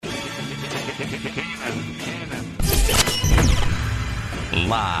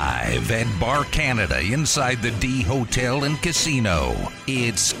Live at Bar Canada inside the D Hotel and Casino,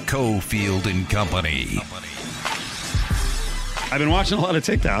 it's Cofield and Company. I've been watching a lot of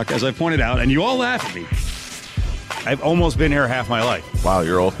TikTok, as I pointed out, and you all laugh at me. I've almost been here half my life. Wow,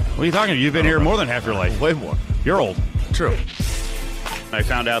 you're old. What are you talking about? You've been here more than half your life. Way more. You're old. True. I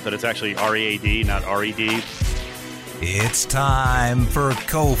found out that it's actually R-E-A-D, not R-E-D. It's time for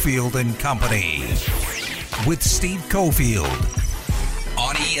Cofield and Company with Steve Cofield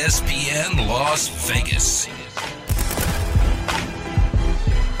on ESPN Las Vegas.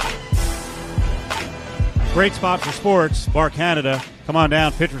 Great spot for sports, Bar Canada. Come on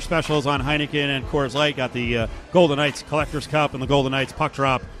down. Pitcher specials on Heineken and Coors Light. Got the Golden Knights Collectors Cup and the Golden Knights puck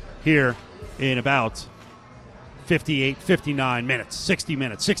drop here in about 58, 59 minutes, 60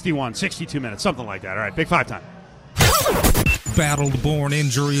 minutes, 61, 62 minutes, something like that. All right, Big Five time. Battled Born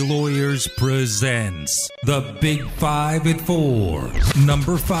Injury Lawyers presents the Big Five at 4.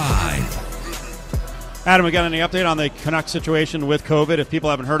 Number 5. Adam, we got any update on the Canucks situation with COVID? If people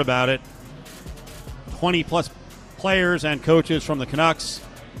haven't heard about it, 20-plus players and coaches from the Canucks.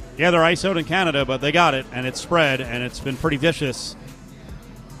 Yeah, they're ISO'd in Canada, but they got it, and it's spread, and it's been pretty vicious.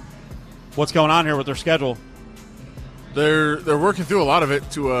 What's going on here with their schedule? They're working through a lot of it.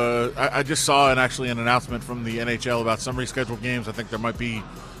 I just saw an announcement from the NHL about some rescheduled games. I think there might be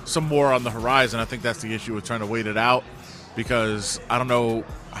some more on the horizon. I think that's the issue with trying to wait it out because I don't know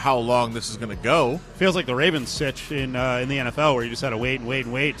how long this is going to go. Feels like the Ravens sitch in the NFL where you just had to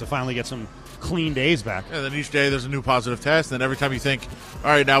wait to finally get some clean days back. And then each day there's a new positive test. And then every time you think, all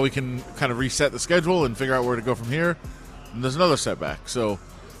right, now we can kind of reset the schedule and figure out where to go from here, and there's another setback. So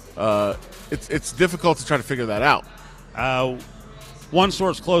it's difficult to try to figure that out. One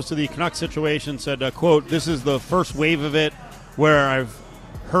source close to the Canucks situation said, quote, "This is the first wave of it where I've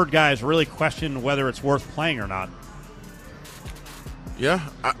heard guys really question whether it's worth playing or not." Yeah.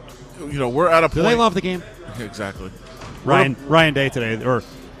 We're at a point. Do they love the game? Exactly. Ryan Day today, or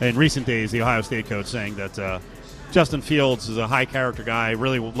in recent days, the Ohio State coach saying that Justin Fields is a high-character guy,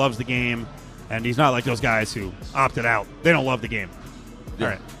 really loves the game, and he's not like those guys who opted out. They don't love the game.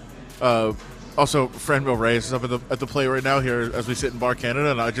 Yeah. All right. Also, Franmil Reyes is up at the plate right now here as we sit in Bar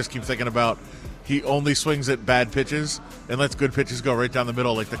Canada, and I just keep thinking about he only swings at bad pitches and lets good pitches go right down the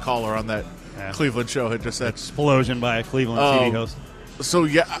middle, like the caller on that Cleveland show had just said. Explosion by a Cleveland TV host. So,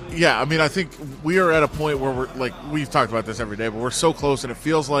 yeah. I mean, I think we are at a point where we're, like, we've talked about this every day, but we're so close, and it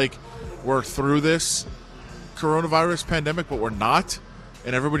feels like we're through this coronavirus pandemic, but we're not,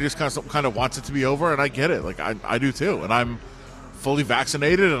 and everybody just kind of wants it to be over, and I get it. Like, I do too, and I'm fully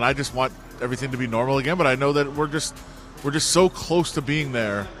vaccinated, and I just want everything to be normal again, but I know that we're just so close to being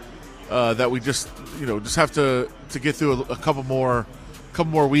there that we just have to get through a couple more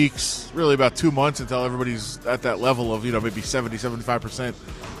weeks, really about 2 months until everybody's at that level of maybe 70-75%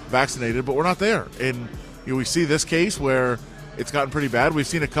 vaccinated, but we're not there. And we see this case where it's gotten pretty bad. We've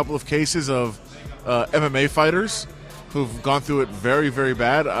seen a couple of cases of MMA fighters who've gone through it very, very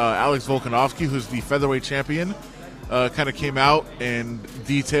bad. Alex Volkanovski, who's the featherweight champion, kind of came out and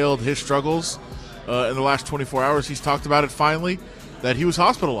detailed his struggles in the last 24 hours. He's talked about it finally, that he was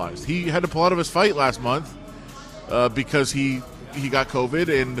hospitalized. He had to pull out of his fight last month because he got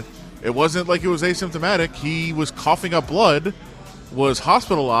COVID, and it wasn't like it was asymptomatic. He was coughing up blood, was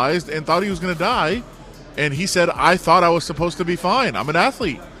hospitalized, and thought he was going to die. And he said, I thought I was supposed to be fine. I'm an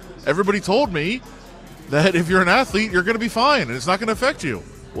athlete. Everybody told me that if you're an athlete, you're going to be fine, and it's not going to affect you.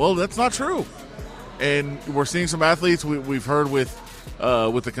 Well, that's not true. And we're seeing some athletes we've heard with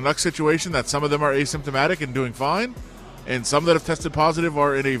the Canucks situation that some of them are asymptomatic and doing fine, and some that have tested positive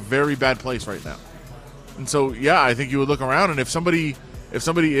are in a very bad place right now. And so, yeah, I think you would look around, and if somebody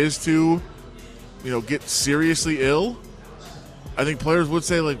is to, get seriously ill, I think players would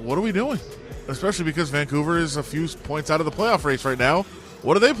say, like, what are we doing? Especially because Vancouver is a few points out of the playoff race right now.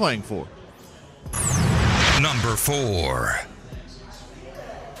 What are they playing for? Number 4.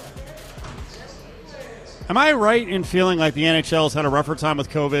 Am I right in feeling like the NHL's had a rougher time with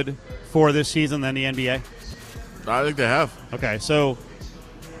COVID for this season than the NBA? I think they have. Okay, so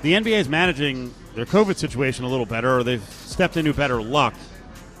the NBA is managing their COVID situation a little better, or they've stepped into better luck.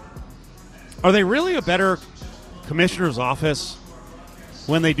 Are they really a better commissioner's office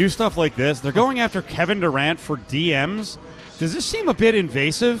when they do stuff like this? They're going after Kevin Durant for DMs. Does this seem a bit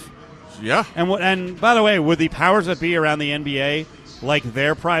invasive? Yeah. And by the way, would the powers that be around the NBA like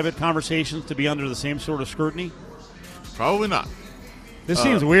their private conversations to be under the same sort of scrutiny? Probably not. This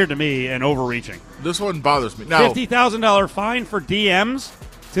seems weird to me and overreaching. This one bothers me. Now, $50,000 fine for DMs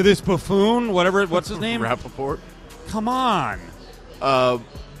to this buffoon, what's his name? Rappaport. Come on. I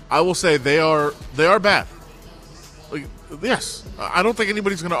I will say they are bad. Like, yes, I don't think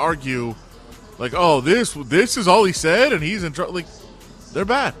anybody's going to argue like, oh, this is all he said and he's in trouble. Like, they're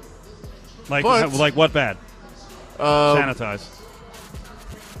bad. Like But- what bad? Sanitize.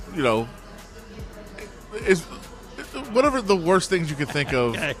 You know, is whatever the worst things you could think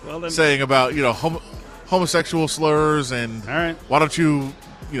of Okay, well then- saying about, you know, homosexual slurs and All right. why don't you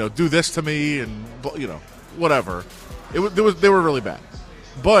know, do this to me and, you know, whatever. They were really bad.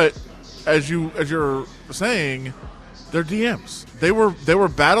 But as you're saying, they're DMs. They were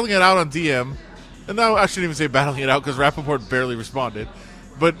battling it out on DM, and now I shouldn't even say battling it out because Rappaport barely responded.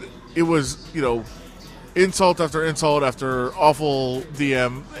 But it was, you know, insult after insult after awful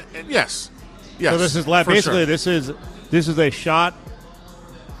DM. And yes. So this is for basically sure. this is a shot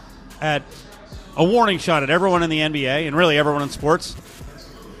at a warning shot at everyone in the NBA and really everyone in sports.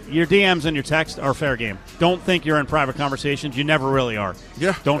 Your DMs and your text are fair game. Don't think you're in private conversations. You never really are.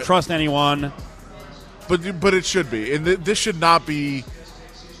 Yeah. Don't trust anyone. But it should be, and this should not be.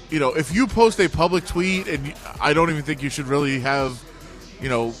 You know, if you post a public tweet, and I don't even think you should really have, you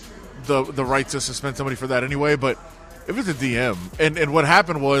know, the right to suspend somebody for that anyway. But if it's a DM, and what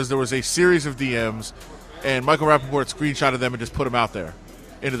happened was there was a series of DMs, and Michael Rappaport screenshotted them and just put them out there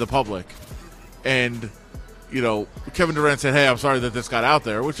into the public, and you know, Kevin Durant said, "Hey, I'm sorry that this got out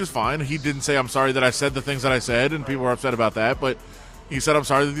there," which is fine. He didn't say, "I'm sorry that I said the things that I said," and people were upset about that, but. He said, "I'm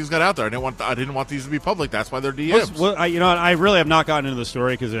sorry that these got out there. I didn't want these to be public. That's why they're DMs." You know what? I really have not gotten into the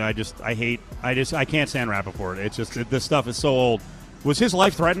story because I can't stand Rappaport. It's just this stuff is so old. Was his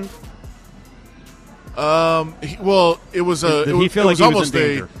life threatened? It was a. Did he feel like he was in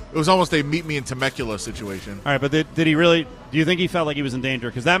danger? It was almost a meet me in Temecula situation. All right, but did he really? Do you think he felt like he was in danger?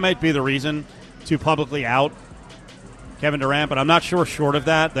 Because that might be the reason to publicly out Kevin Durant. But I'm not sure. Short of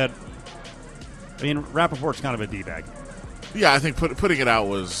that, I mean, Rappaport's kind of a d-bag. Yeah, I think putting it out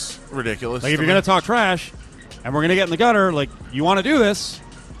was ridiculous. Like if you're going to talk trash, and we're going to get in the gutter, like you want to do this,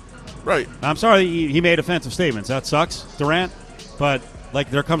 right? I'm sorry he made offensive statements. That sucks, Durant. But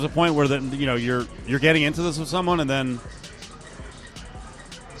like there comes a point where you're getting into this with someone, and then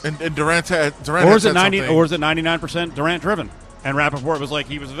and Durant or is it 99% Durant driven, and Rappaport was like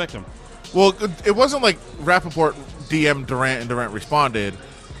he was a victim. Well, it wasn't like Rappaport DM'd Durant and Durant responded.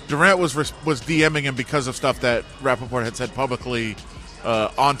 Durant was DMing him because of stuff that Rappaport had said publicly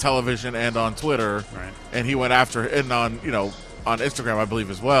on television and on Twitter, right. And he went after and on Instagram, I believe,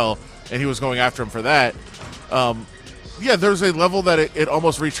 as well, and he was going after him for that. Yeah, there's a level that it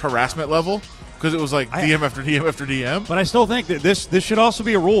almost reached harassment level because it was like DM after DM after DM. But I still think that this should also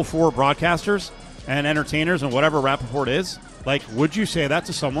be a rule for broadcasters and entertainers and whatever Rappaport is. Like, would you say that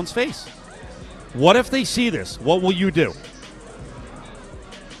to someone's face? What if they see this? What will you do?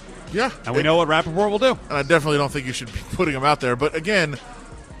 Yeah. And we know what Rappaport will do. And I definitely don't think you should be putting them out there. But again,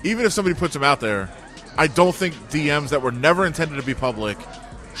 even if somebody puts them out there, I don't think DMs that were never intended to be public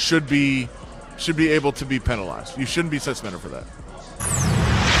should be able to be penalized. You shouldn't be suspended for that.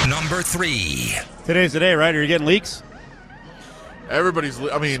 Number 3. Today's the day, right? Are you getting leaks?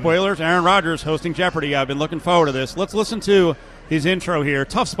 Spoilers, Aaron Rodgers hosting Jeopardy. I've been looking forward to this. Let's listen to his intro here.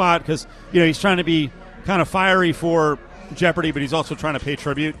 Tough spot because, he's trying to be kind of fiery for Jeopardy, but he's also trying to pay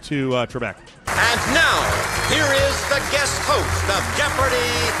tribute to Trebek. And now, here is the guest host of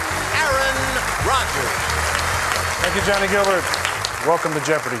Jeopardy, Aaron Rodgers. Thank you, Johnny Gilbert. Welcome to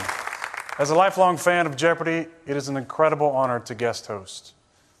Jeopardy. As a lifelong fan of Jeopardy, it is an incredible honor to guest host.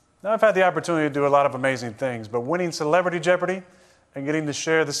 Now, I've had the opportunity to do a lot of amazing things, but winning Celebrity Jeopardy and getting to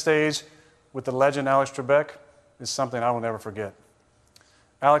share the stage with the legend Alex Trebek is something I will never forget.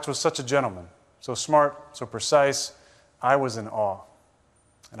 Alex was such a gentleman, so smart, so precise. I was in awe,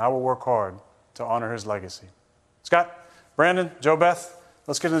 and I will work hard to honor his legacy. Scott, Brandon, Joe Beth,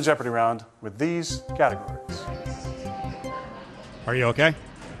 let's get in the Jeopardy round with these categories. Are you okay?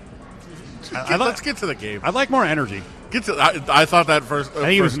 Let's get to the game. I'd like more energy. I thought that first. I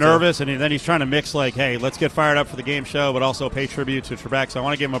think he was nervous, and then he's trying to mix like, hey, let's get fired up for the game show, but also pay tribute to Trebek. So I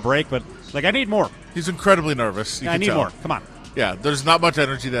want to give him a break, but I need more. He's incredibly nervous. I need more. Come on. Yeah, there's not much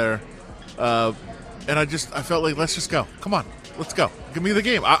energy there. And I felt like, let's just go. Come on, let's go. Give me the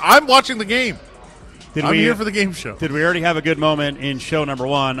game. I'm watching the game. I'm here for the game show. Did we already have a good moment in show number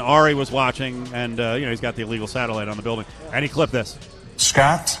 1? Ari was watching, and he's got the illegal satellite on the building, and he clipped this.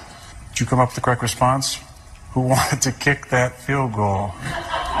 Scott, did you come up with the correct response? Who wanted to kick that field goal?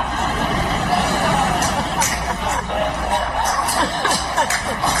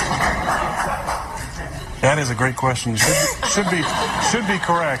 That is a great question. Should be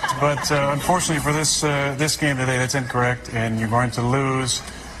correct, but unfortunately for this game today, that's incorrect, and you're going to lose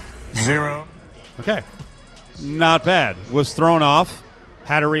 0. Okay, not bad. Was thrown off.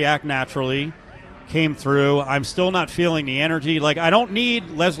 had to react naturally, came through. I'm still not feeling the energy. Like, I don't need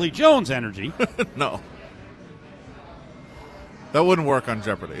Leslie Jones energy. No. That wouldn't work on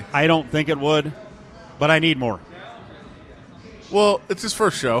Jeopardy. I don't think it would, but I need more. Well, it's his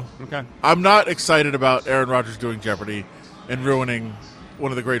first show. Okay. I'm not excited about Aaron Rodgers doing Jeopardy and ruining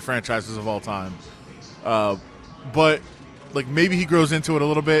one of the great franchises of all time. But, like, maybe he grows into it a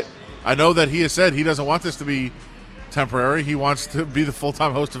little bit. I know that he has said he doesn't want this to be temporary. He wants to be the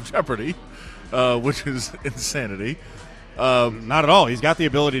full-time host of Jeopardy, which is insanity. Not at all. He's got the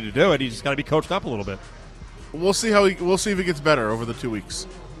ability to do it. He's just got to be coached up a little bit. We'll see we'll see if he gets better over the 2 weeks.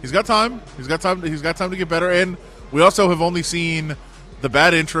 He's got time. He's got time to get better. And we also have only seen the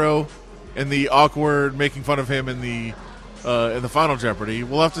bad intro and the awkward making fun of him in the final Jeopardy.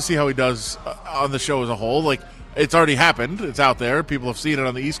 We'll have to see how he does on the show as a whole. Like, it's already happened. It's out there. People have seen it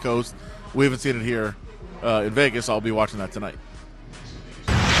on the East Coast. We haven't seen it here in Vegas. I'll be watching that tonight.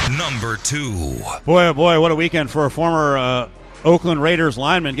 Number 2. Boy, oh boy, what a weekend for a former Oakland Raiders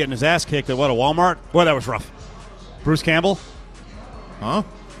lineman getting his ass kicked at a Walmart. Boy, that was rough. Bruce Campbell? Huh?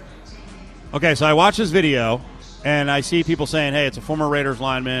 Okay, so I watch this video, and I see people saying, hey, it's a former Raiders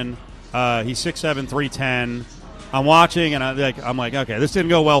lineman. He's 6'7", 310. I'm watching, and I'm like, okay, this didn't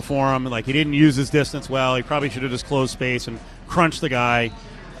go well for him. Like, he didn't use his distance well. He probably should have just closed space and crunched the guy.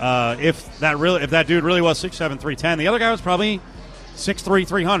 If that dude really was 6'7", 310, the other guy was probably 6'3",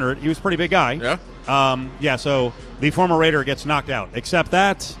 300. He was a pretty big guy. Yeah. So the former Raider gets knocked out. Except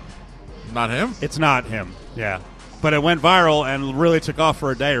that Not him? it's not him. Yeah. But it went viral and really took off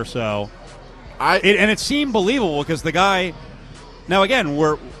for a day or so. And it seemed believable because the guy – now, again,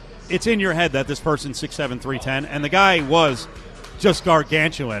 it's in your head that this person's 6'7", 310, and the guy was just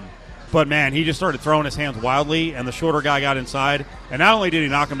gargantuan. But, man, he just started throwing his hands wildly, and the shorter guy got inside. And not only did he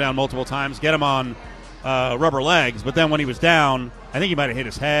knock him down multiple times, get him on rubber legs, but then when he was down, I think he might have hit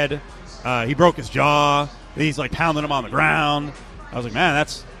his head. He broke his jaw. He's, like, pounding him on the ground. I was like, man,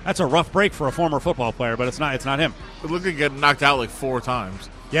 that's a rough break for a former football player, but it's not him. It looked like he got knocked out like 4 times.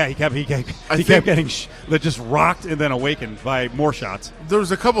 Yeah, he kept getting just rocked and then awakened by more shots. There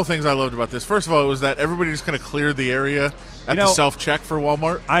was a couple things I loved about this. First of all, it was that everybody just kind of cleared the area at the self-check for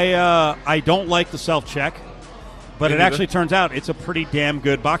Walmart. I don't like the self-check, but Me it neither. actually turns out it's a pretty damn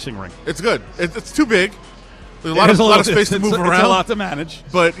good boxing ring. It's good. It's too big. There's a lot of space to move around. It's a lot to manage.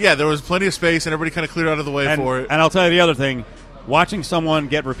 But, yeah, there was plenty of space, and everybody kind of cleared out of the way for it. And I'll tell you the other thing. Watching someone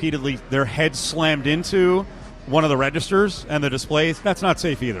get repeatedly their head slammed into one of the registers and the displays, that's not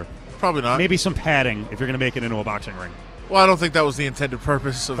safe either. Probably not. Maybe some padding if you're going to make it into a boxing ring. Well, I don't think that was the intended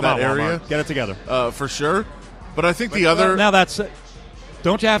purpose of that area. Walmart. Get it together. For sure. But I think the other... Now that's...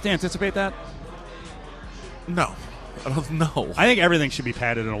 Don't you have to anticipate that? No. I don't know. I think everything should be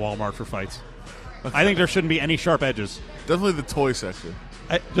padded in a Walmart for fights. I think there shouldn't be any sharp edges. Definitely the toy section.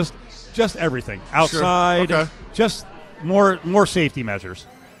 Just everything. Outside. Sure. Okay. Just more safety measures.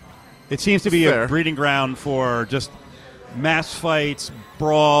 It seems to be Fair. a breeding ground for just mass fights,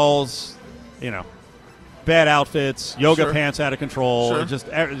 brawls, bad outfits, yoga Sure. pants out of control. Sure.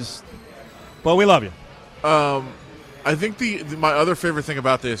 Just but we love you. I think my other favorite thing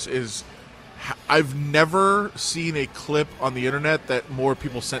about this is I've never seen a clip on the internet that more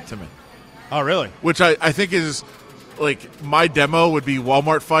people sent to me. Oh, really? Which I think is, like, my demo would be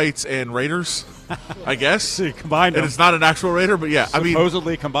Walmart fights and Raiders, I guess. So you combined And them. it's not an actual Raider, but yeah.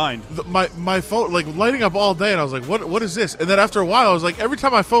 Supposedly combined. My phone, like, lighting up all day, and I was like, what is this? And then after a while, I was like, every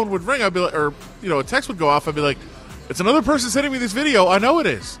time my phone would ring, I'd be like, or, a text would go off, I'd be like, it's another person sending me this video. I know it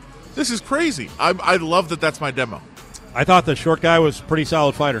is. This is crazy. I love that that's my demo. I thought the short guy was a pretty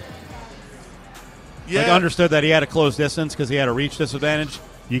solid fighter. Yeah. Like, understood that he had a close distance because he had a reach disadvantage.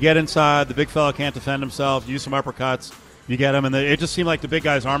 You get inside, the big fella can't defend himself, use some uppercuts, you get him, and it just seemed like the big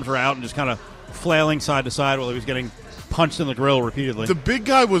guy's arms were out and just kind of flailing side to side while he was getting punched in the grill repeatedly. The big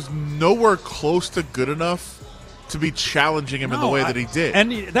guy was nowhere close to good enough to be challenging him in the way that he did.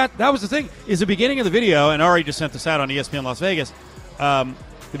 And that was the thing, is the beginning of the video, and Ari just sent this out on ESPN Las Vegas, the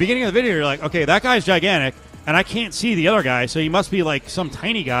beginning of the video, you're like, okay, that guy's gigantic, and I can't see the other guy, so he must be like some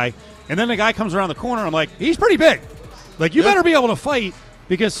tiny guy. And then the guy comes around the corner, and I'm like, he's pretty big. Like, you better be able to fight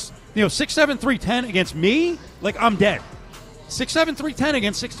because, 6'7", 310 against me, like, I'm dead. 6'7", 310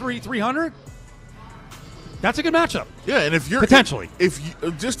 against 6'3", 300? That's a good matchup. Yeah, and if you're Potentially.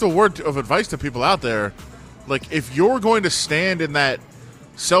 Just a word of advice to people out there, like, if you're going to stand in that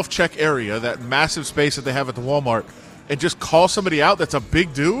self-check area, that massive space that they have at the Walmart, and just call somebody out that's a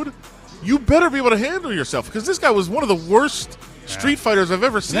big dude, you better be able to handle yourself, because this guy was one of the worst street fighters I've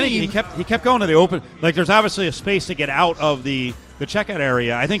ever And then seen. he kept going to the open. Like, there's obviously a space to get out of the checkout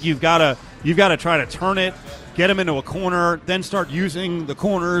area. I think you've got to try to turn it get him into a corner, then start using the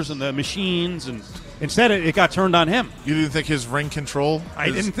corners and the machines, and instead it got turned on him. You didn't think his ring control? I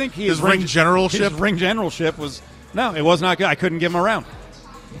didn't think his ring generalship. His ring generalship was it was not good. I couldn't give him a round.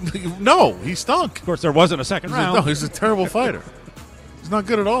 No, he stunk. Of course, there wasn't a second round. No, he's a terrible fighter. He's not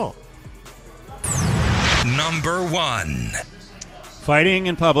good at all. Number 1. Fighting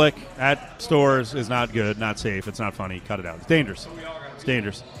in public at stores is not good, not safe. It's not funny. Cut it out. It's dangerous. It's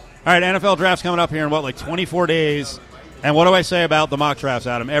dangerous. All right, NFL draft's coming up here in 24 days. And what do I say about the mock drafts,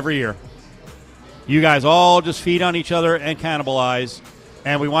 Adam? Every year, you guys all just feed on each other and cannibalize,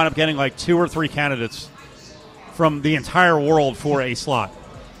 and we wind up getting 2 or 3 candidates from the entire world for a slot.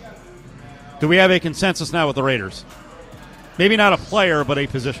 Do we have a consensus now with the Raiders? Maybe not a player, but a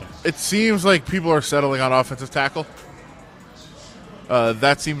position. It seems like people are settling on offensive tackle.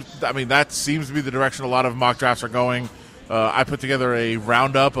 That seems to be the direction a lot of mock drafts are going. I put together a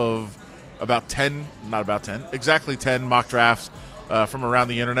roundup of exactly 10 mock drafts from around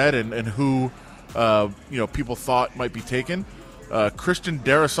the internet and who people thought might be taken. Christian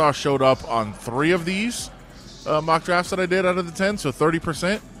Darrisaw showed up on 3 of these mock drafts that I did out of the 10, so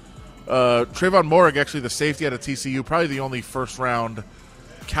 30%. Trayvon Moehrig, actually the safety out of TCU, probably the only first-round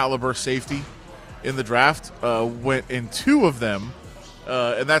caliber safety in the draft, went in 2 of them.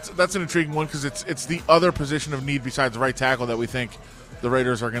 And that's an intriguing one because it's the other position of need besides right tackle that we think the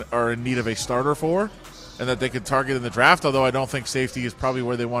Raiders are in need of a starter for, and that they could target in the draft. Although I don't think safety is probably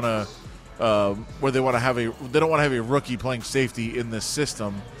where they want to they don't want to have a rookie playing safety in this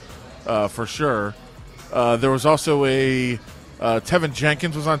system for sure. There was also Tevin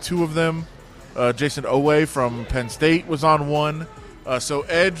Jenkins was on 2 of them. Jason Owe from Penn State was on 1. So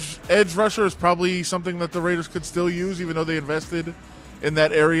edge rusher is probably something that the Raiders could still use, even though they invested in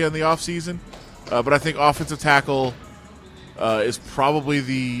that area in the offseason. But I think offensive tackle is probably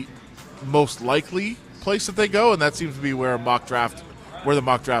the most likely place that they go, and that seems to be where the mock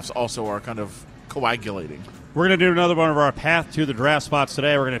drafts also are kind of coagulating. We're going to do another one of our path to the draft spots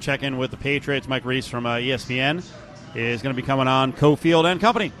today. We're going to check in with the Patriots. Mike Reese from ESPN is going to be coming on Cofield and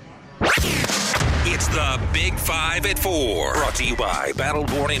Company. It's the Big 5 at 4. Brought to you by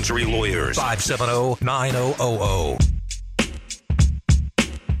Battleborn Injury Lawyers. 570-9000.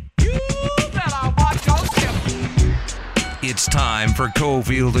 It's time for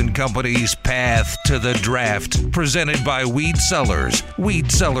Cofield and Company's Path to the Draft, presented by Weed Sellers.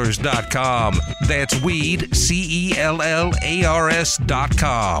 WeedSellers.com. That's Weed,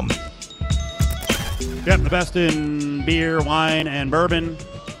 CELLARS.com. Yep, the best in beer, wine, and bourbon.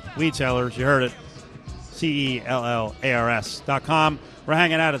 Weed Sellers, you heard it. CELLARS.com. We're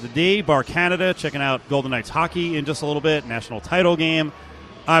hanging out at the D, Bar Canada, checking out Golden Knights hockey in just a little bit, national title game.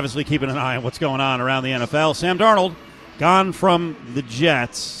 Obviously keeping an eye on what's going on around the NFL. Sam Darnold gone from the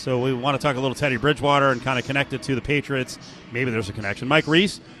Jets, so we want to talk a little Teddy Bridgewater and kind of connect it to the Patriots. Maybe there's a connection. Mike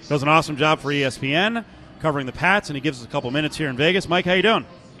Reese does an awesome job for ESPN covering the Pats, and he gives us a couple minutes here in Vegas. Mike, how you doing?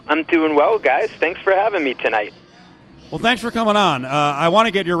 I'm doing well, guys. Thanks for having me tonight. Well, thanks for coming on. I want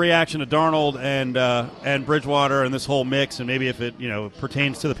to get your reaction to Darnold and Bridgewater and this whole mix, and maybe if it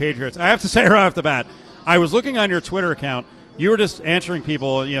pertains to the Patriots. I have to say right off the bat, I was looking on your Twitter account. You were just answering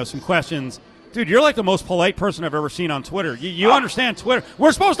people, some questions. Dude, you're like the most polite person I've ever seen on Twitter. You understand Twitter.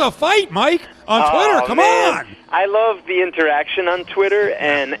 We're supposed to fight, Mike, on Twitter. Come on. I love the interaction on Twitter,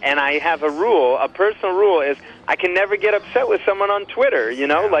 and I have a personal rule is I can never get upset with someone on Twitter,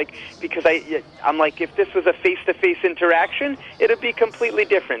 because I'm like, if this was a face-to-face interaction, it would be completely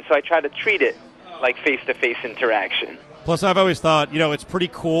different. So I try to treat it like face-to-face interaction. Plus, I've always thought, it's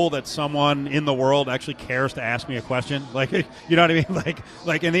pretty cool that someone in the world actually cares to ask me a question. Like, you know what I mean?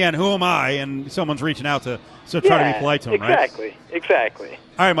 Like in the end, who am I? And someone's reaching out to try to be polite to them, right? Exactly.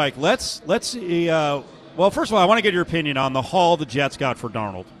 All right, Mike, let's see. Well, first of all, I want to get your opinion on the haul the Jets got for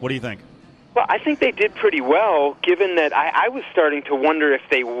Darnold. What do you think? Well, I think they did pretty well, given that I was starting to wonder if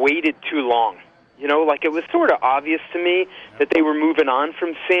they waited too long. It was sort of obvious to me that they were moving on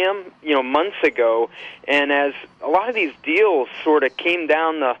from Sam, months ago. And as a lot of these deals sort of came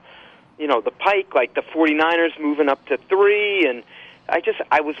down the pike, like the 49ers moving up to 3, and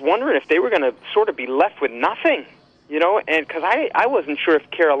I was wondering if they were going to sort of be left with nothing, and because I wasn't sure if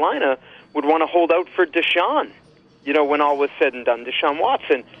Carolina would want to hold out for Deshaun, when all was said and done, Deshaun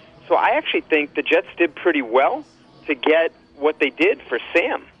Watson. So I actually think the Jets did pretty well to get what they did for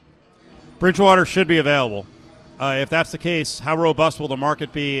Sam. Bridgewater should be available. If that's the case, how robust will the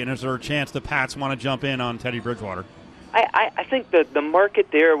market be, and is there a chance the Pats want to jump in on Teddy Bridgewater? I think that the market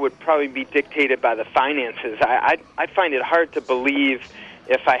there would probably be dictated by the finances. I find it hard to believe,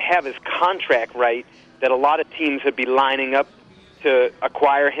 if I have his contract right, that a lot of teams would be lining up to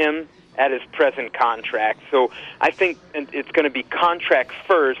acquire him at his present contract. So I think it's going to be contract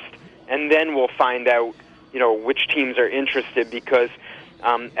first, and then we'll find out, which teams are interested, because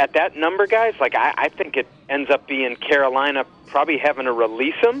at that number, guys, I think it ends up being Carolina probably having to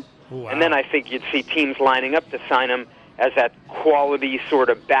release him. Wow. And then I think you'd see teams lining up to sign him as that quality sort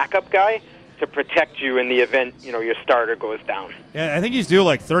of backup guy to protect you in the event, your starter goes down. Yeah, I think he's due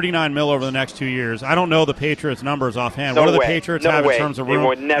like $39 million over the next 2 years. I don't know the Patriots' numbers offhand. No what do way. the Patriots no have way. in terms of room? They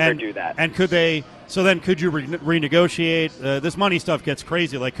would never do that. And could they? So then, could you renegotiate? This money stuff gets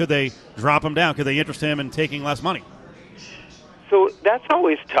crazy. Like, could they drop him down? Could they interest him in taking less money? So that's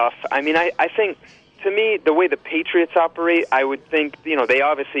always tough. I mean, I think, to me, the way the Patriots operate, I would think,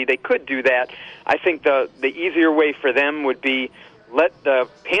 they could do that. I think the easier way for them would be let the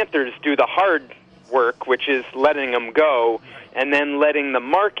Panthers do the hard work, which is letting them go, and then letting the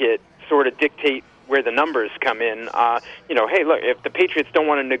market sort of dictate where the numbers come in. Hey, look, if the Patriots don't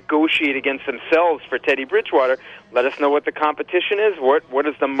want to negotiate against themselves for Teddy Bridgewater, let us know what the competition is, what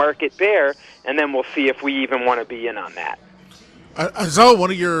does the market bear, and then we'll see if we even want to be in on that. I saw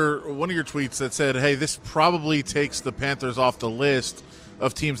one of your tweets that said, "Hey, this probably takes the Panthers off the list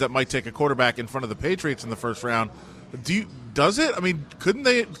of teams that might take a quarterback in front of the Patriots in the first round." Does it? I mean, couldn't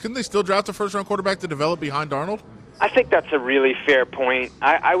they still draft a first round quarterback to develop behind Darnold? I think that's a really fair point.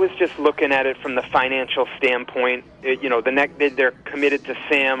 I was just looking at it from the financial standpoint. They're committed to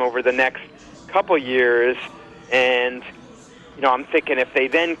Sam over the next couple years, and I'm thinking if they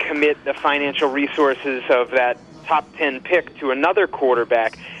then commit the financial resources of that top 10 pick to another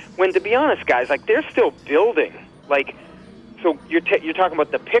quarterback, when, to be honest, guys, they're still building. So you're talking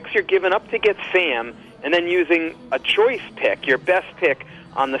about the picks you're giving up to get Sam, and then using a choice pick, your best pick,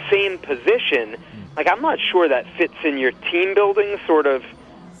 on the same position. I'm not sure that fits in your team building sort of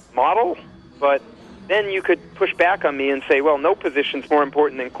model, but then you could push back on me and say, well, no position's more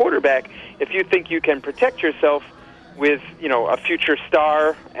important than quarterback if you think you can protect yourself with, a future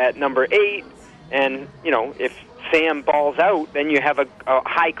star at number 8, and, if Sam balls out, then you have a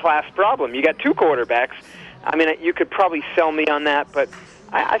high-class problem. You got 2 quarterbacks. I mean, you could probably sell me on that, but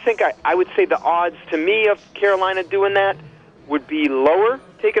I think I would say the odds to me of Carolina doing that would be lower,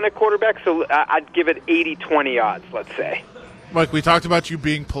 taking a quarterback, so I'd give it 80-20 odds, let's say. Mike, we talked about you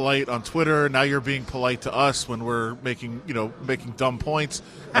being polite on Twitter. Now you're being polite to us when we're making dumb points.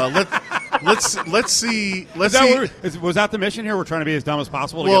 Let's see. Was that the mission here? We're trying to be as dumb as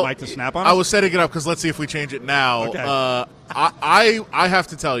possible to get Mike to snap on us? I was setting it up because let's see if we change it now. Okay. I have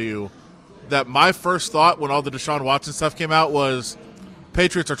to tell you that my first thought when all the Deshaun Watson stuff came out was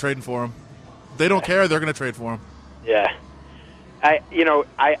Patriots are trading for him. They don't care. They're going to trade for him. Yeah.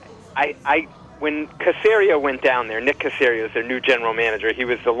 When Caserio went down there, Nick Caserio is their new general manager. He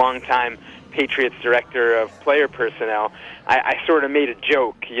was the longtime Patriots director of player personnel. I sort of made a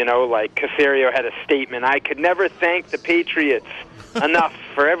joke, Caserio had a statement, I could never thank the Patriots enough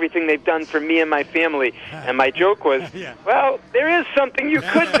for everything they've done for me and my family. And my joke was, well, there is something you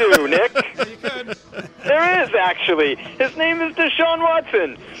could do, Nick. You could. There is, actually. His name is Deshaun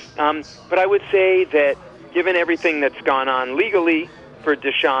Watson. But I would say that given everything that's gone on legally for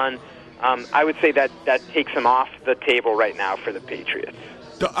Deshaun, I would say that takes him off the table right now for the Patriots.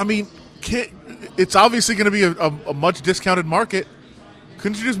 I mean, it's obviously going to be a much discounted market.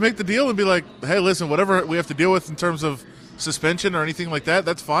 Couldn't you just make the deal and be like, hey, listen, whatever we have to deal with in terms of suspension or anything like that,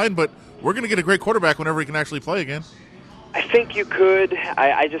 that's fine, but we're going to get a great quarterback whenever he can actually play again? I think you could.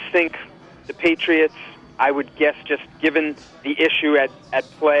 I just think the Patriots, I would guess, just given the issue at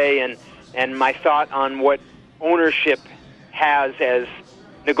play and my thought on what ownership has as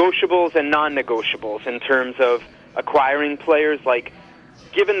negotiables and non-negotiables in terms of acquiring players,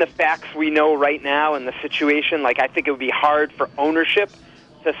 given the facts we know right now and the situation, I think it would be hard for ownership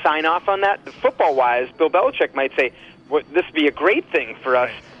to sign off on that. Football-wise, Bill Belichick might say, well, this would be a great thing for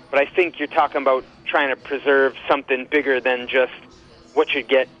us, but I think you're talking about trying to preserve something bigger than just what you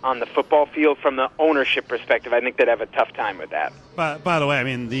get on the football field from the ownership perspective. I think they'd have a tough time with that. By the way, I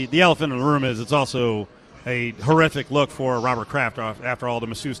mean, the elephant in the room is it's also a horrific look for Robert Kraft after all the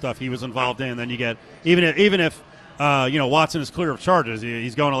masseuse stuff he was involved in. Then you get, even if Watson is clear of charges,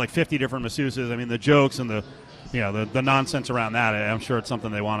 he's going to 50 different masseuses. I mean, the jokes and the nonsense around that, I'm sure it's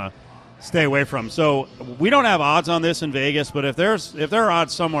something they want to stay away from. So we don't have odds on this in Vegas, but if there are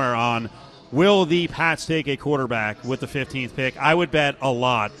odds somewhere on will the Pats take a quarterback with the 15th pick, I would bet a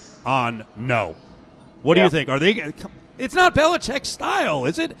lot on no. What do you think? Are they? It's not Belichick's style,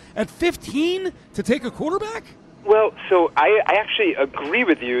 is it? At 15 to take a quarterback? Well, so I actually agree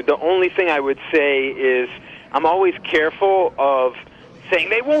with you. The only thing I would say is I'm always careful of saying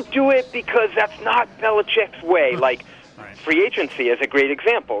they won't do it because that's not Belichick's way. Right. Free agency is a great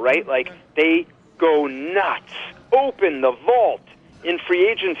example, right? Like, they go nuts, open the vault in free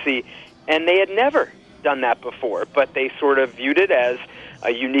agency, and they had never done that before, but they sort of viewed it as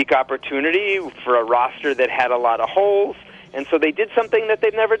a unique opportunity for a roster that had a lot of holes, and so they did something that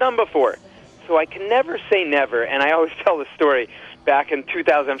they've never done before. So I can never say never, and I always tell the story. Back in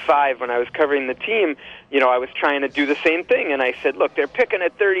 2005 when I was covering the team, I was trying to do the same thing, and I said, look, they're picking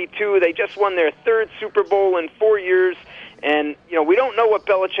at 32. They just won their third Super Bowl in 4 years, and, we don't know what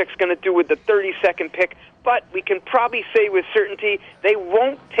Belichick's going to do with the 32nd pick, but we can probably say with certainty they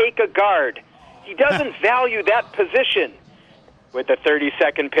won't take a guard. He doesn't value that position. With the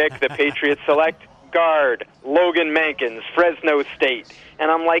 32nd pick, the Patriots select guard Logan Mankins, Fresno State. And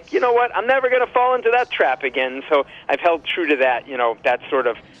I'm like, you know what? I'm never going to fall into that trap again. So I've held true to that, that sort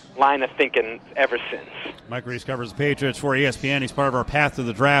of line of thinking ever since. Mike Reiss covers the Patriots for ESPN. He's part of our Path to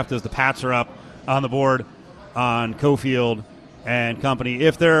the Draft as the Pats are up on the board on Cofield and company.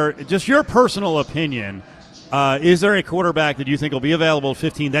 If they're just your personal opinion, is there a quarterback that you think will be available at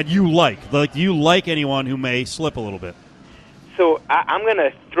 15 that you like? Like, do you like anyone who may slip a little bit? So I'm going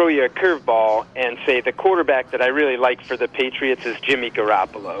to throw you a curveball and say the quarterback that I really like for the Patriots is Jimmy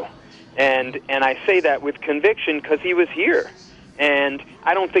Garoppolo. And I say that with conviction because he was here. And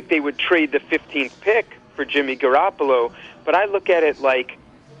I don't think they would trade the 15th pick for Jimmy Garoppolo, but I look at it like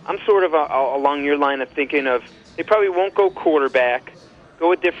I'm sort of along your line of thinking of they probably won't go quarterback,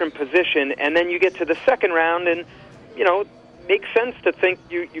 go a different position, and then you get to the second round and, makes sense to think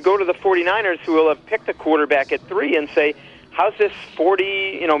you go to the 49ers who will have picked a quarterback at 3 and say, how's this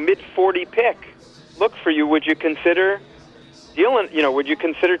mid-40 pick look for you? Would you consider would you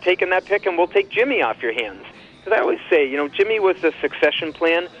consider taking that pick and we'll take Jimmy off your hands? Because I always say, Jimmy was the succession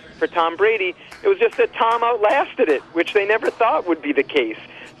plan for Tom Brady. It was just that Tom outlasted it, which they never thought would be the case.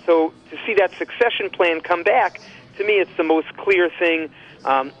 So to see that succession plan come back, to me, it's the most clear thing.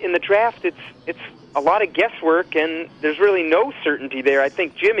 In the draft, it's a lot of guesswork, and there's really no certainty there. I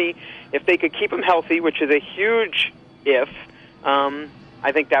think Jimmy, if they could keep him healthy, which is a huge if,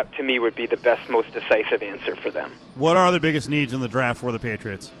 I think that, to me, would be the best, most decisive answer for them. What are the biggest needs in the draft for the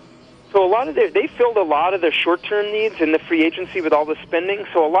Patriots? So they filled a lot of their short-term needs in the free agency with all the spending,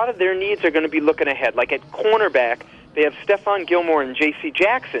 so a lot of their needs are going to be looking ahead. Like at cornerback, they have Stephon Gilmore and J.C.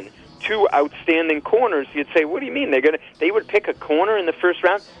 Jackson, two outstanding corners. You'd say, what do you mean? They would pick a corner in the first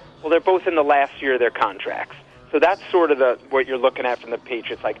round? Well, they're both in the last year of their contracts. So that's sort of what you're looking at from the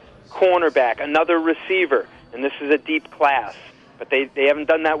Patriots, like cornerback, another receiver, and this is a deep class. But they haven't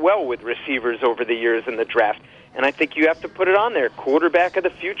done that well with receivers over the years in the draft. And I think you have to put it on there, quarterback of the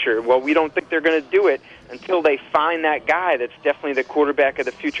future. Well, we don't think they're going to do it until they find that guy that's definitely the quarterback of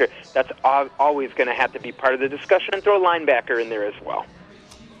the future. That's always going to have to be part of the discussion, and throw a linebacker in there as well.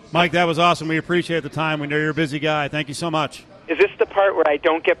 Mike, that was awesome. We appreciate the time. We know you're a busy guy. Thank you so much. Is this the part where I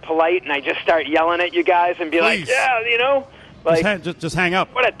don't get polite and I just start yelling at you guys and be Please. like, yeah, like, just hang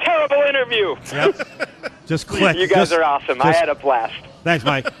up. What a terrible interview. Yep. Just click. You guys are awesome. I had a blast. Thanks,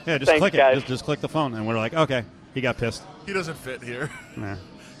 Mike. Yeah, just Thanks, click it. guys. Just click the phone, and we're like, okay. He got pissed. He doesn't fit here. Nah.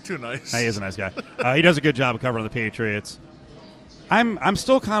 Too nice. He is a nice guy. He does a good job of covering the Patriots. I'm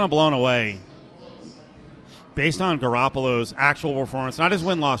still kind of blown away based on Garoppolo's actual performance, not his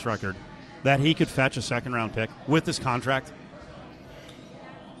win-loss record, that he could fetch a second-round pick with this contract.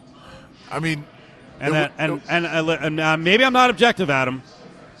 I mean, and maybe I'm not objective, Adam.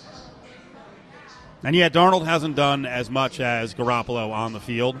 And yet Darnold hasn't done as much as Garoppolo on the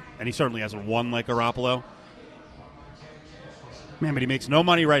field, and he certainly hasn't won like Garoppolo. Man, but he makes no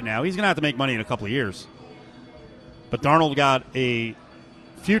money right now. He's going to have to make money in a couple of years. But Darnold got a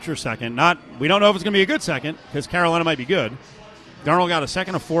future second. We don't know if it's going to be a good second because Carolina might be good. Darnold got a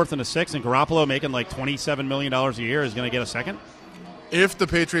second, a fourth, and a sixth, and Garoppolo making like $27 million a year is going to get a second. If the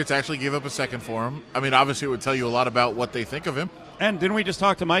Patriots actually gave up a second for him, I mean, obviously it would tell you a lot about what they think of him. And didn't we just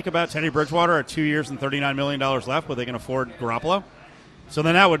talk to Mike about Teddy Bridgewater at 2 years and $39 million left? Would they can afford Garoppolo? So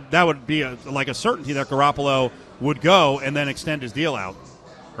then that would be like a certainty that Garoppolo would go and then extend his deal out,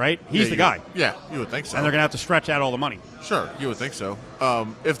 right? He's the guy. Yeah, you would think so. And they're going to have to stretch out all the money. Sure, you would think so.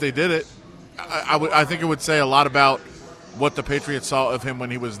 If they did it, I think it would say a lot about what the Patriots saw of him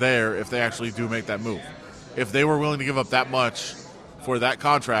when he was there if they actually do make that move. If they were willing to give up that much for that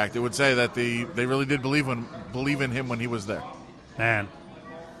contract, it would say that they really did believe in him when he was there. Man.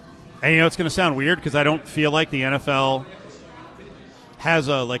 And it's going to sound weird because I don't feel like the NFL has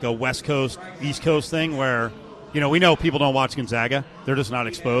a West Coast, East Coast thing where, we know people don't watch Gonzaga. They're just not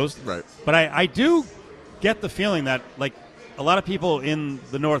exposed. Right. But I do get the feeling that, a lot of people in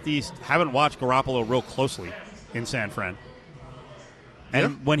the Northeast haven't watched Garoppolo real closely in San Fran.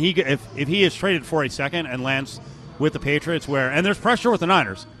 And when if he is traded for a second and lands with the Patriots and there's pressure with the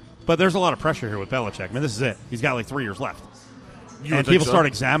Niners, but there's a lot of pressure here with Belichick. I mean, this is it. He's got like 3 years left. And people start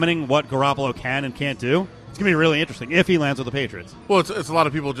examining what Garoppolo can and can't do. It's going to be really interesting if he lands with the Patriots. Well, it's a lot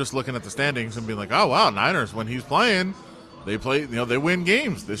of people just looking at the standings and being like, "Oh wow, Niners when he's playing, they win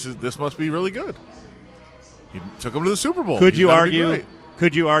games. This must be really good." He took them to the Super Bowl. Could you argue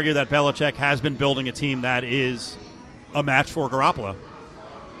that Belichick has been building a team that is a match for Garoppolo?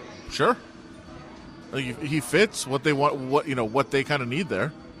 Sure. He fits what they want. What they kind of need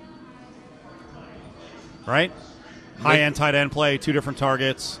there. Right. High-end tight end play, 2 different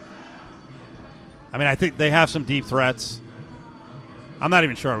targets. I mean, I think they have some deep threats. I'm not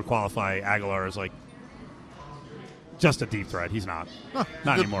even sure I would qualify Aguilar as, like, just a deep threat. He's not.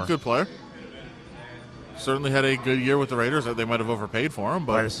 Not anymore. Good player. Certainly had a good year with the Raiders. They might have overpaid for him.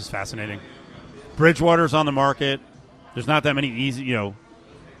 But this is fascinating. Bridgewater's on the market. There's not that many easy,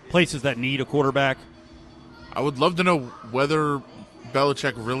 places that need a quarterback. I would love to know whether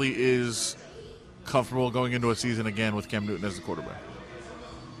Belichick really is comfortable going into a season again with Cam Newton as the quarterback.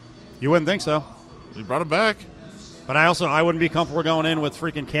 You wouldn't think so. He brought him back. But I wouldn't be comfortable going in with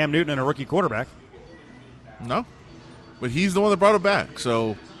freaking Cam Newton and a rookie quarterback. No. But he's the one that brought him back,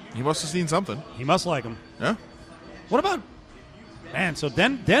 so he must have seen something. He must like him. Yeah. What about – man, so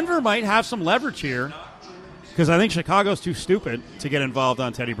Denver might have some leverage here because I think Chicago's too stupid to get involved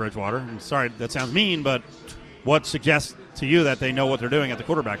on Teddy Bridgewater. And sorry, that sounds mean, but what suggests to you that they know what they're doing at the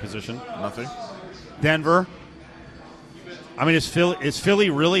quarterback position? Nothing. Denver. I mean, is Philly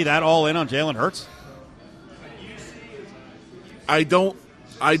really that all in on Jalen Hurts? I don't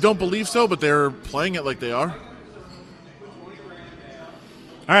believe so, but they're playing it like they are.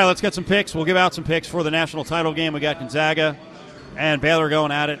 All right, let's get some picks. We'll give out some picks for the national title game. We got Gonzaga and Baylor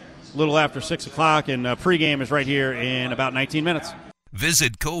going at it a little after 6 o'clock, and pregame is right here in about 19 minutes.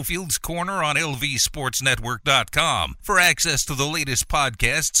 Visit Cofield's Corner on LVSportsNetwork.com for access to the latest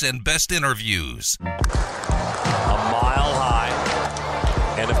podcasts and best interviews. A mile high.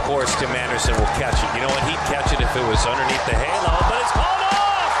 And, of course, Tim Anderson will catch it. You know what? He'd catch it if it was underneath the halo, but it's called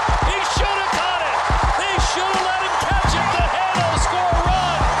off! He should have caught it! They should have let him catch it! The halo score a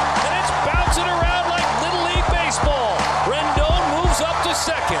run! And it's bouncing around like Little League Baseball. Rendon moves up to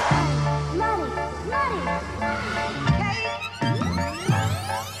second.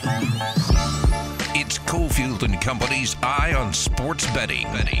 It's Cofield and Company's Eye on Sports Betting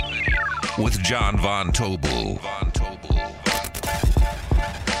with John Von Tobel.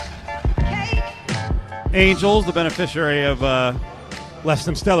 Angels, the beneficiary of less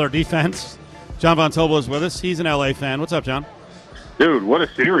than stellar defense. John Von Tobel is with us. He's an LA fan. What's up, John? Dude, what a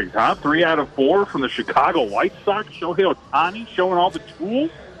series, huh? 3 out of 4 from the Chicago White Sox. Shohei Ohtani showing all the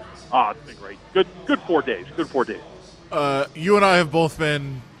tools. Oh, it's been great. Good 4 days. Good 4 days. You and I have both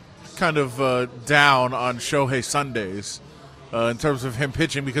been kind of down on Shohei Sundays in terms of him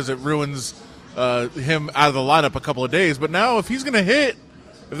pitching because it ruins him out of the lineup a couple of days. But now if he's going to hit,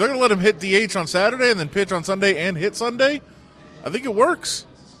 if they're going to let him hit DH on Saturday and then pitch on Sunday and hit Sunday, I think it works.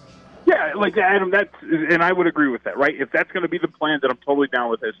 Yeah, like Adam, and I would agree with that, right? If that's going to be the plan, then I'm totally down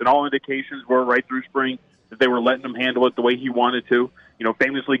with this. And all indications were right through spring that they were letting him handle it the way he wanted to. You know,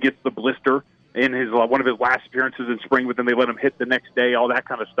 famously gets the blister in his one of his last appearances in spring, but then they let him hit the next day, all that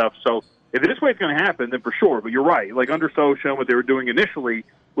kind of stuff. So if this way it's going to happen, then for sure. But you're right. Like under Sosha, what they were doing initially,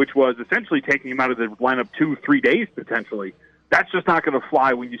 which was essentially taking him out of the lineup 2-3 days potentially, that's just not going to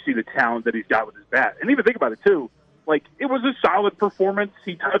fly when you see the talent that he's got with his bat. And even think about it, too. Like, it was a solid performance.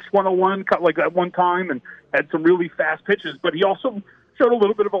 He touched 101 like that one time and had some really fast pitches, but he also showed a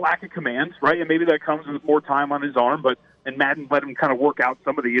little bit of a lack of command, right? And maybe that comes with more time on his arm, and Madden let him kind of work out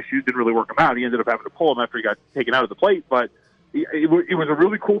some of the issues, didn't really work him out. He ended up having to pull him after he got taken out of the plate, but it was a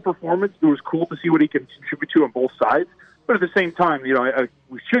really cool performance. It was cool to see what he can contribute to on both sides. But at the same time, you know,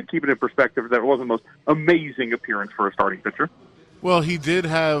 we should keep it in perspective that it wasn't the most amazing appearance for a starting pitcher. Well, he did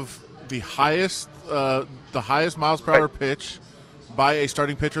have the highest miles per hour pitch by a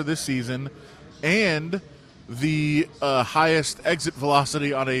starting pitcher this season, and the highest exit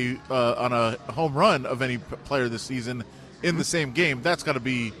velocity on a home run of any player this season in the same game. That's got to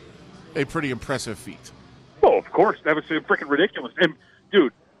be a pretty impressive feat. Oh, of course. That was freaking ridiculous. And,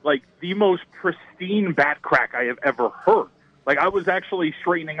 dude, like, the most pristine bat crack I have ever heard. Like, I was actually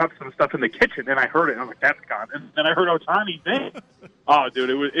straightening up some stuff in the kitchen, and I heard it, and I was like, that's gone. And then I heard Ohtani's name. Oh, dude,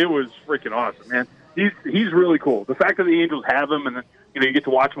 it was freaking awesome, man. He's really cool. The fact that the Angels have him, and then, you know, you get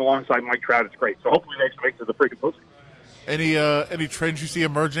to watch him alongside Mike Trout, it's great. So hopefully they actually make it to the freaking postseason. Any trends you see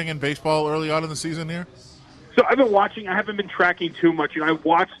emerging in baseball early on in the season here? So I've been watching. I haven't been tracking too much. You know, I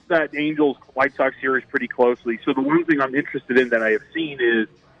watched that Angels-White Sox series pretty closely. So the one thing I'm interested in that I have seen is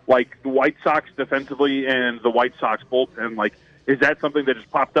like the White Sox defensively and the White Sox bullpen. Like, is that something that just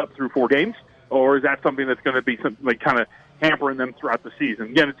popped up through 4 games, or is that something that's going to be something like kind of hampering them throughout the season?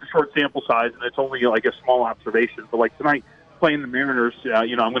 Again, it's a short sample size, and it's only like a small observation. But like tonight, playing the Mariners,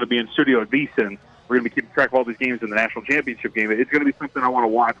 I'm going to be in studio at VSiN. We're going to be keeping track of all these games in the national championship game. It's going to be something I want to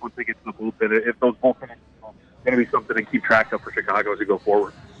watch once they get to the bullpen. If those bullpen are going to be something to keep track of for Chicago as we go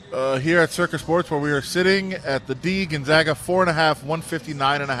forward. Here at Circa Sports, where we are sitting at the D, Gonzaga 4.5,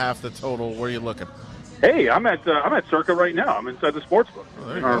 159.5 the total. Where are you looking? Hey, I'm at Circa right now. I'm inside the sports book.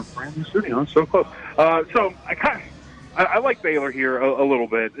 In our brand new studio. It's so close. So I like Baylor here a little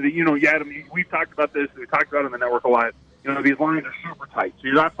bit. Adam, we've talked about this. We talked about it on the network a lot. These lines are super tight, so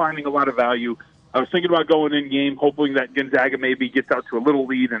you're not finding a lot of value. I was thinking about going in game, hoping that Gonzaga maybe gets out to a little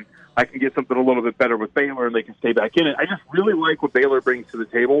lead and I can get something a little bit better with Baylor and they can stay back in it. I just really like what Baylor brings to the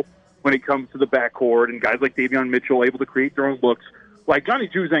table when it comes to the backcourt and guys like Davion Mitchell able to create their own looks. Like Johnny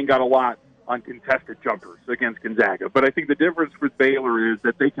Juzang got a lot on contested jumpers against Gonzaga, but I think the difference with Baylor is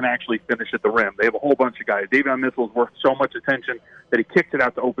that they can actually finish at the rim. They have a whole bunch of guys. Davion Mitchell is worth so much attention that he kicks it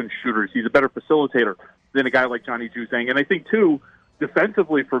out to open shooters. He's a better facilitator than a guy like Johnny Juzang. And I think, too,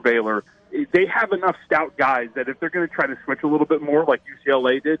 defensively for Baylor, they have enough stout guys that if they're going to try to switch a little bit more like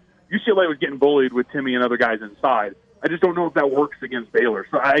UCLA did, UCLA was getting bullied with Timmy and other guys inside. I just don't know if that works against Baylor.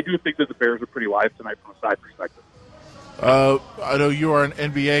 So I do think that the Bears are pretty live tonight from a side perspective. I know you are an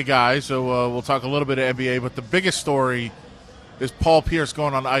NBA guy, so we'll talk a little bit of NBA, but the biggest story is Paul Pierce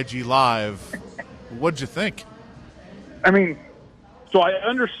going on IG Live. What'd you think? I mean, so I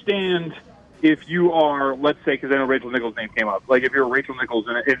understand if you are, let's say, because I know Rachel Nichols' name came up, like if you're Rachel Nichols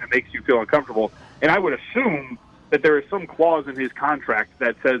and it makes you feel uncomfortable, and I would assume that there is some clause in his contract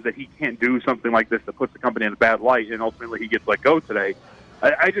that says that he can't do something like this that puts the company in a bad light, and ultimately he gets let go today.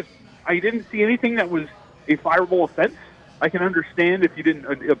 I didn't see anything that was a fireable offense. I can understand if you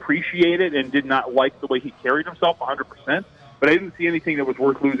didn't appreciate it and did not like the way he carried himself 100%, but I didn't see anything that was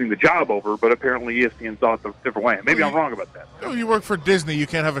worth losing the job over, but apparently ESPN saw it a different way. Maybe I'm wrong about that. You work for Disney. You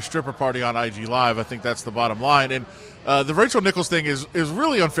can't have a stripper party on IG Live. I think that's the bottom line. And the Rachel Nichols thing is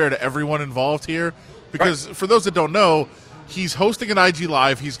really unfair to everyone involved here because for those that don't know, he's hosting an IG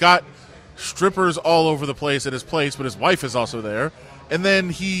Live. He's got strippers all over the place at his place, but his wife is also there. And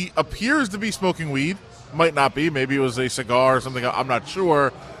then he appears to be smoking weed. Might not be. Maybe it was a cigar or something. I'm not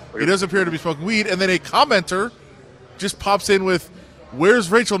sure. He does appear to be smoking weed. And then a commenter just pops in with, "Where's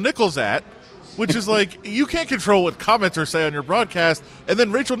Rachel Nichols at?" Which is like, you can't control what commenters say on your broadcast. And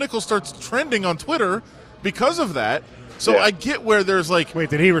then Rachel Nichols starts trending on Twitter because of that. So I get where there's like... Wait,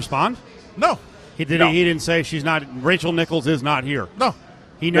 did he respond? No. He didn't say she's not... Rachel Nichols is not here. No.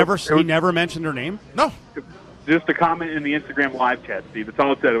 He never mentioned her name? No. Just a comment in the Instagram live chat, Steve. That's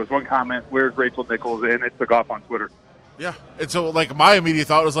all it said. It was one comment, "Where's Rachel Nichols?" and it took off on Twitter. Yeah. And so, like, my immediate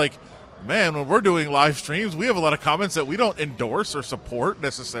thought was like, man, when we're doing live streams, we have a lot of comments that we don't endorse or support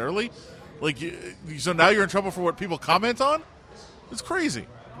necessarily. Like, so now you're in trouble for what people comment on? It's crazy.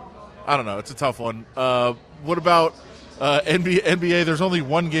 I don't know. It's a tough one. What about NBA? There's only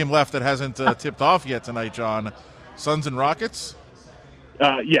one game left that hasn't tipped off yet tonight, John. Suns and Rockets?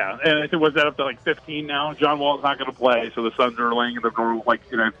 Yeah, and I think was that up to like 15 now. John Wall's not going to play, so the Suns are laying in the door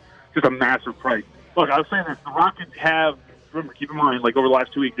just a massive price. Look, I was saying this: the Rockets have. Remember, keep in mind, like over the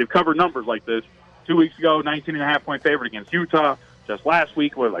last 2 weeks, they've covered numbers like this. 2 weeks ago, 19.5-point favorite against Utah. Just last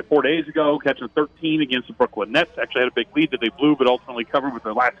week, 4 days ago, catching 13 against the Brooklyn Nets. Actually had a big lead that they blew, but ultimately covered with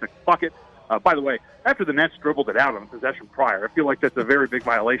their last 6 bucket. By the way, after the Nets dribbled it out on possession prior, I feel like that's a very big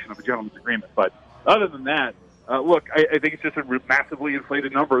violation of a gentleman's agreement. But other than that, look, I think it's just a massively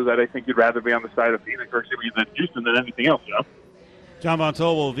inflated number that I think you'd rather be on the side of Phoenix or than Houston than anything else, you know? John Von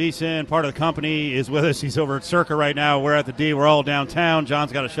Tobel, VSiN, part of the company, is with us. He's over at Circa right now. We're at the D. We're all downtown.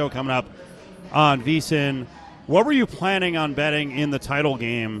 John's got a show coming up on VSiN. What were you planning on betting in the title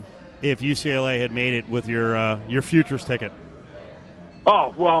game if UCLA had made it with your futures ticket?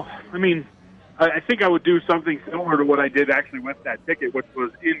 Oh, well, I mean, I think I would do something similar to what I did actually with that ticket, which was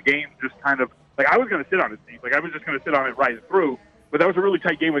in-game just kind of, like I was going to sit on it, Steve. Like I was just going to sit on it right through. But that was a really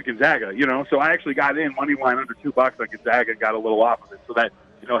tight game with Gonzaga, you know. So I actually got in money line under $2 on Gonzaga and got a little off of it. So that,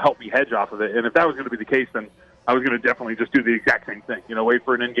 helped me hedge off of it. And if that was going to be the case, then I was going to definitely just do the exact same thing. Wait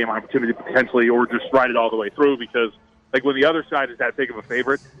for an in-game opportunity potentially or just ride it all the way through because, like, when the other side is that big of a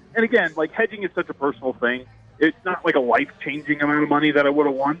favorite. And, again, like, hedging is such a personal thing. It's not like a life-changing amount of money that I would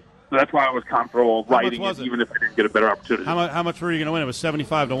have won. So that's why I was comfortable riding it, even if I didn't get a better opportunity. How much were you going to win? It was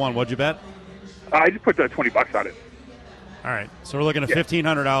 75-1. What'd you bet? I just put $20 on it. All right, so we're looking at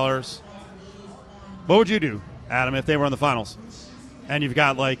 $1,500. What would you do, Adam, if they were in the finals? And you've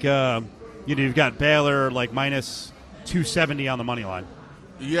got Baylor like minus 270 on the money line.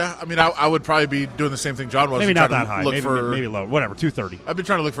 Yeah, I mean, I would probably be doing the same thing John was. Maybe not trying that to high. Look Maybe low. Whatever, 230. I've been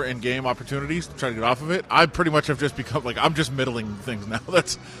trying to look for in-game opportunities to try to get off of it. I pretty much have just become I'm just middling things now.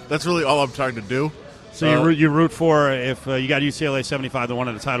 That's really all I'm trying to do. So you root for if you got UCLA 75 to win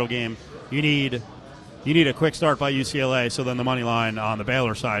in a title game. You need a quick start by UCLA, so then the money line on the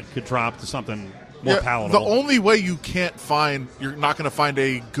Baylor side could drop to something more palatable. The only way you're not going to find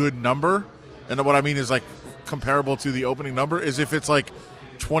a good number, and what I mean is like then to the opening number, is if it's like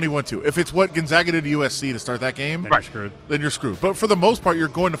 21-2. If it's what Gonzaga did to USC to start that game, then you're screwed. But for the most part, you're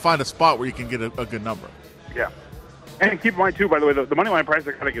going to find a spot where you can get a good number. Yeah. And keep in mind, too, by the way, the money line price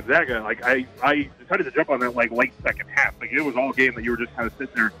that kind of Gonzaga, I decided to jump on that, late second half. It was all a game that you were just kind of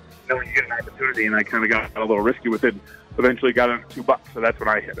sitting there knowing you get an opportunity, and I kind of got a little risky with it. Eventually got on $2, so that's what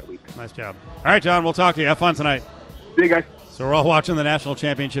I hit at least. Nice job. All right, John, we'll talk to you. Have fun tonight. See you guys. So we're all watching the national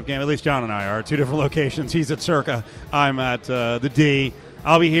championship game. At least John and I are at two different locations. He's at Circa. I'm at the D.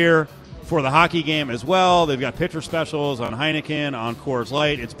 I'll be here for the hockey game as well. They've got pitcher specials on Heineken, on Coors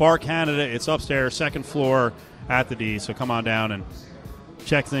Light. It's Bar Canada. It's upstairs, second floor at the D. So come on down and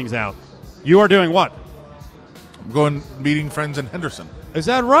check things out. You are doing what? I'm going meeting friends in Henderson. Is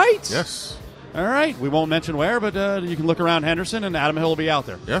that right? Yes. All right. We won't mention where, but you can look around Henderson, and Adam Hill will be out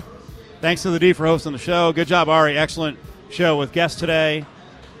there. Yeah. Thanks to the D for hosting the show. Good job, Ari. Excellent show with guests today.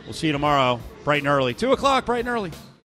 We'll see you tomorrow, bright and early. 2 o'clock, bright and early.